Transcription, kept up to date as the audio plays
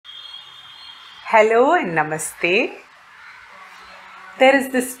Hello and namaste. There is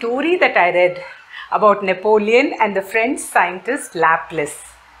this story that I read about Napoleon and the French scientist Laplace.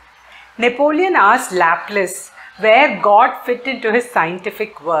 Napoleon asked Laplace where God fit into his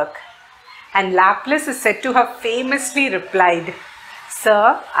scientific work, and Laplace is said to have famously replied, "Sir,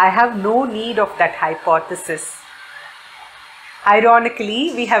 I have no need of that hypothesis." Ironically,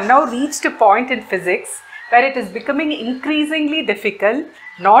 we have now reached a point in physics where it is becoming increasingly difficult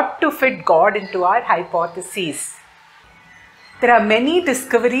not to fit God into our hypotheses. There are many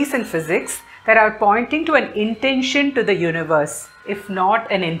discoveries in physics that are pointing to an intention to the universe, if not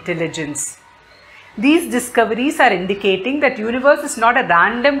an intelligence. These discoveries are indicating that the universe is not a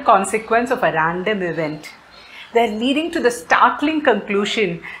random consequence of a random event. They are leading to the startling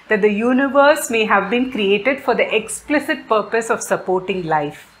conclusion that the universe may have been created for the explicit purpose of supporting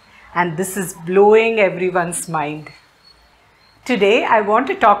life. And this is blowing everyone's mind. Today, I want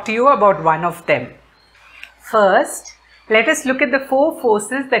to talk to you about one of them. First, let us look at the four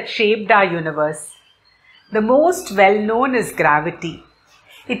forces that shaped our universe. The most well-known is gravity.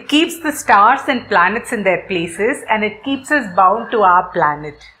 It keeps the stars and planets in their places, and it keeps us bound to our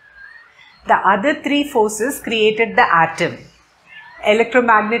planet. The other three forces created the atom.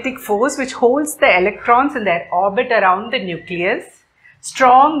 Electromagnetic force, which holds the electrons in their orbit around the nucleus.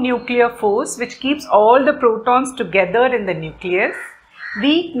 Strong nuclear force, which keeps all the protons together in the nucleus.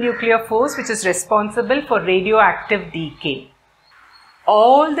 Weak nuclear force, which is responsible for radioactive decay.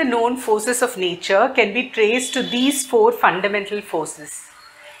 All the known forces of nature can be traced to these four fundamental forces.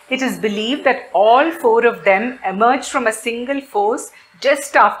 It is believed that all four of them emerged from a single force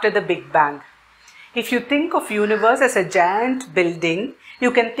just after the Big Bang. If you think of the universe as a giant building, you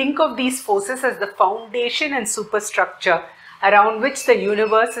can think of these forces as the foundation and superstructure around which the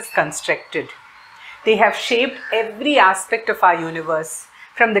universe is constructed. They have shaped every aspect of our universe,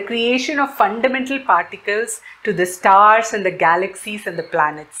 from the creation of fundamental particles to the stars and the galaxies and the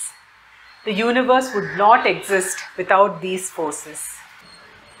planets. The universe would not exist without these forces.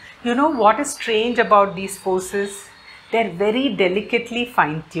 You know what is strange about these forces? They are very delicately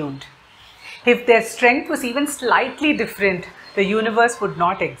fine-tuned. If their strength was even slightly different, the universe would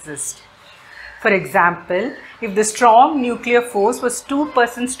not exist. For example, if the strong nuclear force was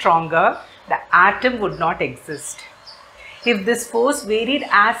 2% stronger, the atom would not exist. If this force varied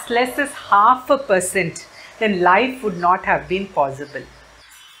as less as 0.5%, then life would not have been possible.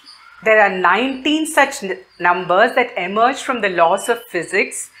 There are 19 such numbers that emerge from the laws of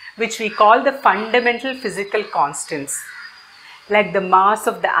physics, which we call the fundamental physical constants, like the mass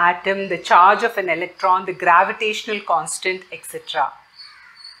of the atom, the charge of an electron, the gravitational constant, etc.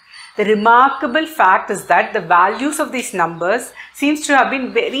 The remarkable fact is that the values of these numbers seems to have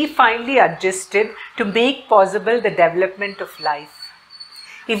been very finely adjusted to make possible the development of life.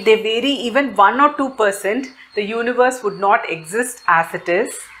 If they vary even 1 or 2%, the universe would not exist as it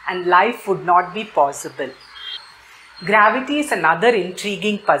is and life would not be possible. Gravity is another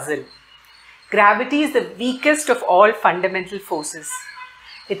intriguing puzzle. Gravity is the weakest of all fundamental forces.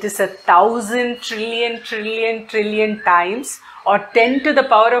 It is 1,000 trillion times or 10 to the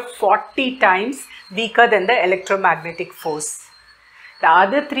power of 40 times weaker than the electromagnetic force. The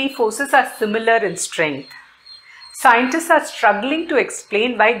other three forces are similar in strength. Scientists are struggling to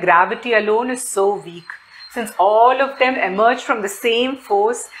explain why gravity alone is so weak, since all of them emerged from the same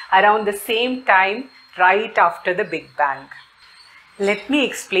force around the same time right after the Big Bang. Let me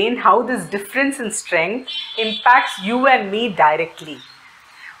explain how this difference in strength impacts you and me directly.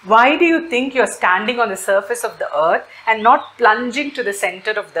 Why do you think you are standing on the surface of the earth and not plunging to the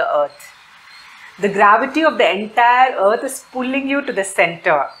center of the earth? The gravity of the entire earth is pulling you to the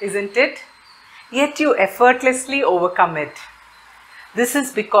center, isn't it? Yet you effortlessly overcome it. This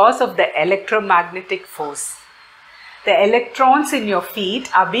is because of the electromagnetic force. The electrons in your feet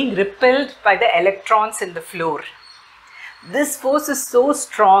are being repelled by the electrons in the floor. This force is so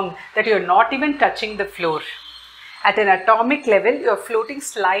strong that you are not even touching the floor. At an atomic level, you are floating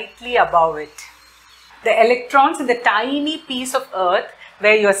slightly above it. The electrons in the tiny piece of earth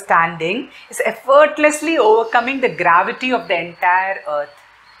where you are standing is effortlessly overcoming the gravity of the entire earth.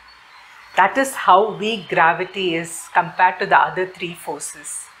 That is how weak gravity is compared to the other three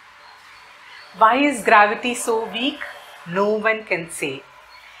forces. Why is gravity so weak? No one can say.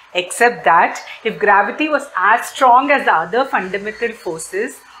 Except that if gravity was as strong as the other fundamental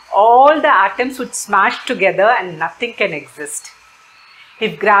forces, all the atoms would smash together and nothing can exist.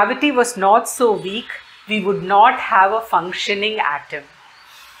 If gravity was not so weak, we would not have a functioning atom.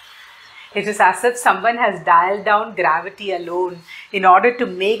 It is as if someone has dialed down gravity alone in order to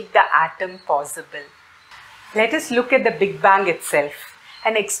make the atom possible. Let us look at the Big Bang itself.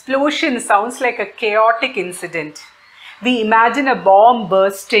 An explosion sounds like a chaotic incident. We imagine a bomb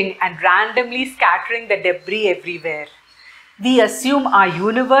bursting and randomly scattering the debris everywhere. We assume our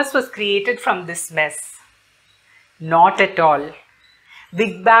universe was created from this mess. Not at all.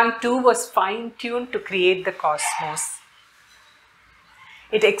 Big Bang 2 was fine-tuned to create the cosmos.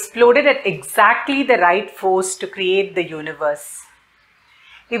 It exploded at exactly the right force to create the universe.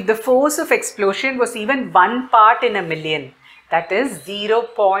 If the force of explosion was even 1 part in a million, that is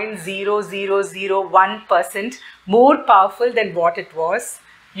 0.0001% more powerful than what it was,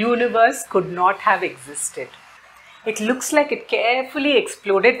 universe could not have existed. It looks like it carefully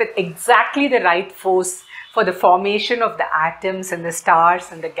exploded with exactly the right force for the formation of the atoms and the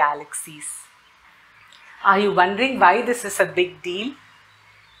stars and the galaxies. Are you wondering why this is a big deal?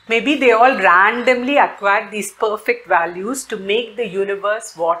 Maybe they all randomly acquired these perfect values to make the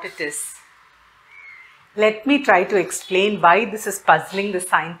universe what it is. Let me try to explain why this is puzzling the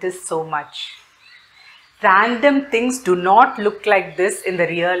scientists so much. Random things do not look like this in the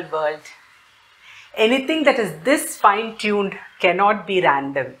real world. Anything that is this fine-tuned cannot be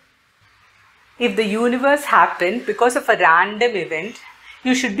random. If the universe happened because of a random event,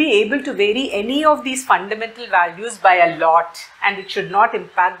 you should be able to vary any of these fundamental values by a lot and it should not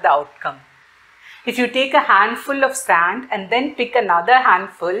impact the outcome. If you take a handful of sand and then pick another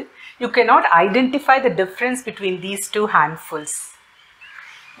handful, you cannot identify the difference between these two handfuls.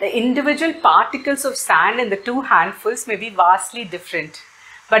 The individual particles of sand in the two handfuls may be vastly different,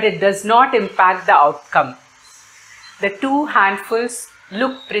 but it does not impact the outcome. The two handfuls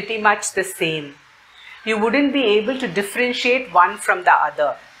look pretty much the same. You wouldn't be able to differentiate one from the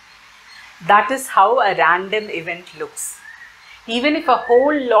other. That is how a random event looks. Even if a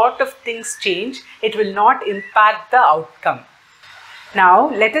whole lot of things change, it will not impact the outcome. Now,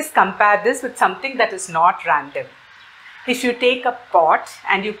 let us compare this with something that is not random. If you take a pot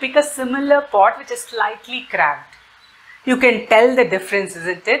and you pick a similar pot which is slightly cracked, you can tell the difference,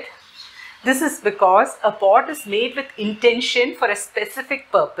 isn't it? This is because a pot is made with intention for a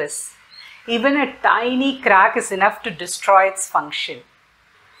specific purpose. Even a tiny crack is enough to destroy its function.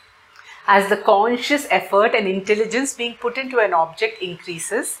 As the conscious effort and intelligence being put into an object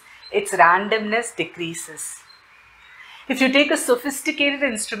increases, its randomness decreases. If you take a sophisticated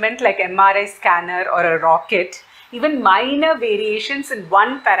instrument like MRI scanner or a rocket, even minor variations in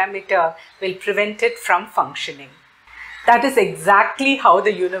one parameter will prevent it from functioning. That is exactly how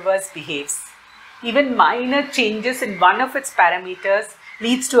the universe behaves. Even minor changes in one of its parameters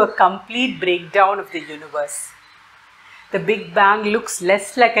leads to a complete breakdown of the universe. The Big Bang looks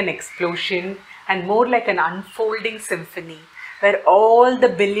less like an explosion and more like an unfolding symphony where all the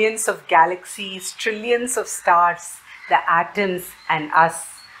billions of galaxies, trillions of stars, the atoms and us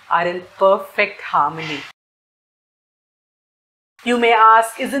are in perfect harmony. You may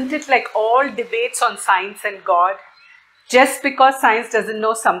ask, isn't it like all debates on science and God? Just because science doesn't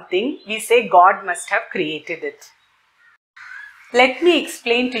know something, we say God must have created it. Let me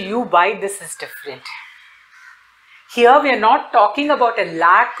explain to you why this is different. Here we are not talking about a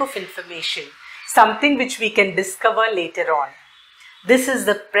lack of information, something which we can discover later on. This is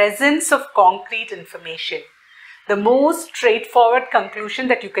the presence of concrete information. The most straightforward conclusion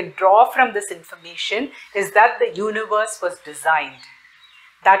that you can draw from this information is that the universe was designed.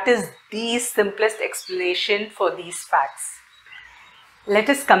 That is the simplest explanation for these facts. Let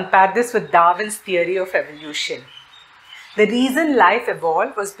us compare this with Darwin's theory of evolution. The reason life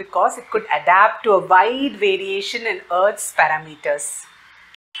evolved was because it could adapt to a wide variation in Earth's parameters.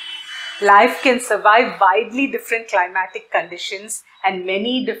 Life can survive widely different climatic conditions and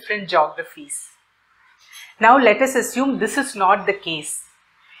many different geographies. Now let us assume this is not the case.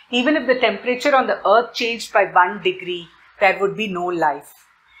 Even if the temperature on the Earth changed by 1 degree, there would be no life.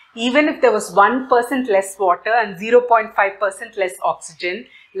 Even if there was 1% less water and 0.5% less oxygen,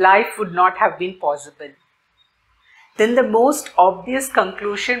 life would not have been possible. Then the most obvious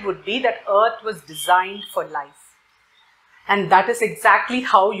conclusion would be that Earth was designed for life. And that is exactly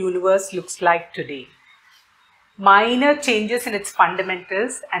how the universe looks like today. Minor changes in its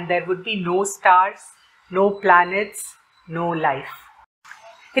fundamentals and there would be no stars, no planets, no life.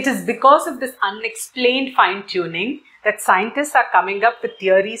 It is because of this unexplained fine-tuning that scientists are coming up with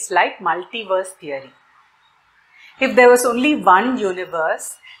theories like multiverse theory. If there was only one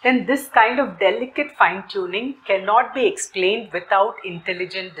universe, then this kind of delicate fine-tuning cannot be explained without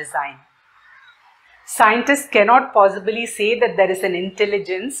intelligent design. Scientists cannot possibly say that there is an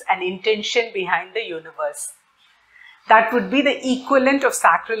intelligence and intention behind the universe. That would be the equivalent of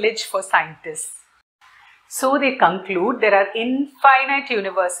sacrilege for scientists. So they conclude there are infinite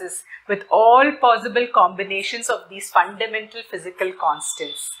universes with all possible combinations of these fundamental physical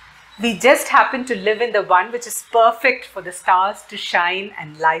constants. We just happen to live in the one which is perfect for the stars to shine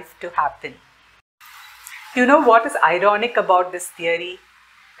and life to happen. You know what is ironic about this theory?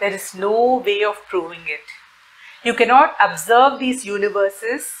 There is no way of proving it. You cannot observe these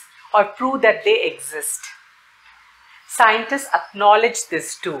universes or prove that they exist. Scientists acknowledge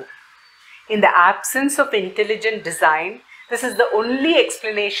this too. In the absence of intelligent design, this is the only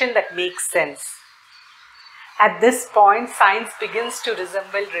explanation that makes sense. At this point, science begins to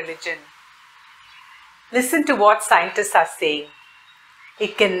resemble religion. Listen to what scientists are saying.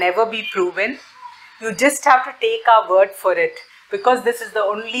 It can never be proven. You just have to take our word for it because this is the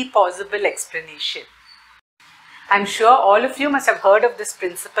only possible explanation. I'm sure all of you must have heard of this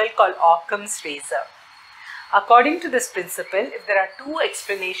principle called Occam's razor. According to this principle, if there are two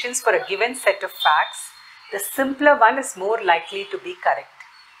explanations for a given set of facts, the simpler one is more likely to be correct.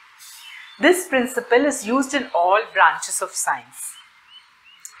 This principle is used in all branches of science.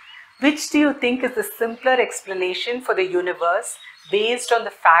 Which do you think is the simpler explanation for the universe based on the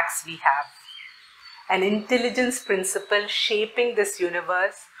facts we have? An intelligence principle shaping this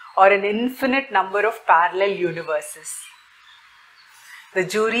universe or an infinite number of parallel universes? The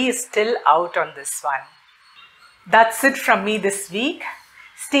jury is still out on this one. That's it from me this week.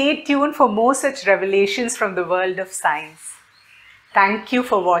 Stay tuned for more such revelations from the world of science. Thank you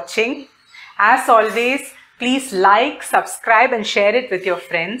for watching. As always, please like, subscribe and share it with your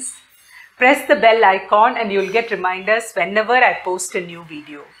friends. Press the bell icon and you'll get reminders whenever I post a new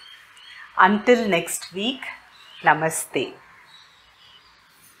video. Until next week, Namaste.